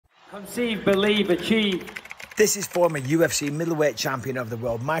Conceive, believe, achieve. This is former UFC middleweight champion of the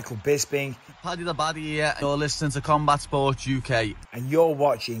world, Michael Bisping. Paddy the Baddy here. You're listening to Combat Sports UK. And you're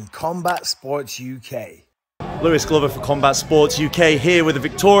watching Combat Sports UK. Lewis Glover for Combat Sports UK here with the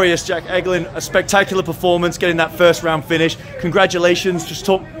victorious Jack Eglin. A spectacular performance, getting that first round finish. Congratulations. Just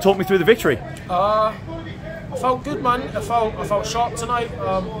talk me through the victory. I felt good, man. I felt sharp tonight.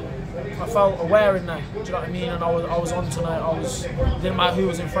 I felt aware in there. Do you know what I mean? And I was on tonight. Didn't matter who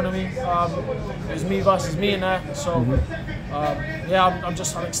was in front of me. It was me versus me in there. So yeah, I'm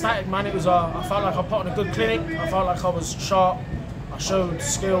ecstatic, man. It was. I felt like I put on a good clinic. I felt like I was sharp. I showed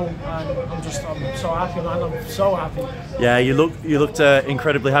skill, and I'm so happy, man. I'm so happy. Yeah, you looked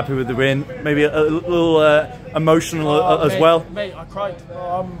incredibly happy with the win. Maybe a little emotional as well. Mate, I cried.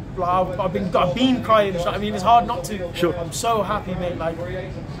 I've been crying. You know what I mean, it's hard not to. Sure. I'm so happy, mate. Like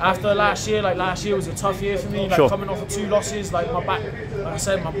after last year, last year was a tough year for me. Like sure. Coming off of 2 losses, like my back. Like I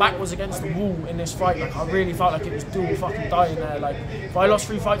said, my back was against the wall in this fight. Like I really felt like it was do or fucking die in there. Like if I lost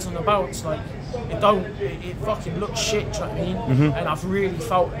 3 fights on the bounce, like it fucking looked shit. Do you know what I mean? And I've really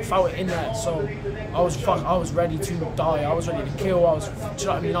felt it in there. So I was ready to die. I was ready to kill. Do you know what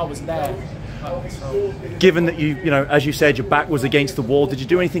I mean? I was there. Given that you know, as you said, your back was against the wall, did you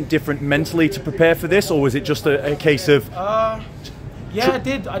do anything different mentally to prepare for this, or was it just a case of? Yeah, I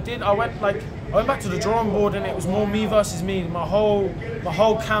did. I went back to the drawing board, and it was more me versus me. My whole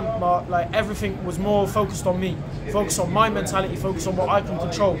camp, everything was more focused on me, focused on my mentality, focused on what I can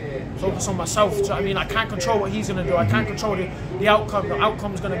control, focused on myself. Do you know what I mean? I can't control what he's gonna do. I can't control the outcome. The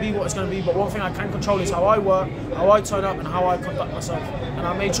outcome's gonna be what it's gonna be. But one thing I can control is how I work, how I turn up, and how I conduct myself. And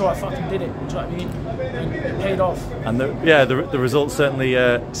I made sure I fucking did it. Do you know what I mean? And it paid off. And the results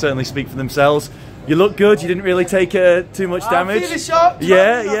certainly speak for themselves. You look good. You didn't really take too much damage. Feeling sharp.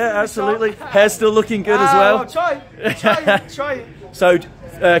 Yeah, absolutely. Hair's still looking good as well. Try it. So,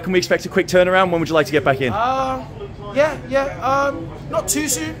 can we expect a quick turnaround? When would you like to get back in? Not too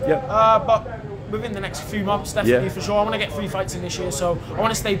soon. Yeah. But within the next few months, definitely for sure. I want to get 3 fights in this year, so I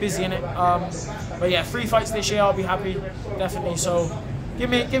want to stay busy in it. But yeah, 3 fights this year, I'll be happy, definitely. So give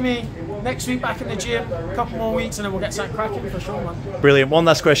me next week back in the gym, a couple more weeks, and then we'll get something cracking for sure, man. Brilliant. One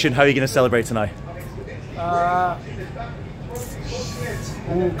last question: how are you going to celebrate tonight?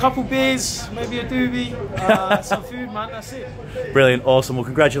 Couple beers, maybe a doobie, some food, man. That's it. Brilliant, awesome. Well,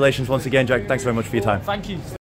 congratulations once again, Jack. Thanks very much for your time. Thank you.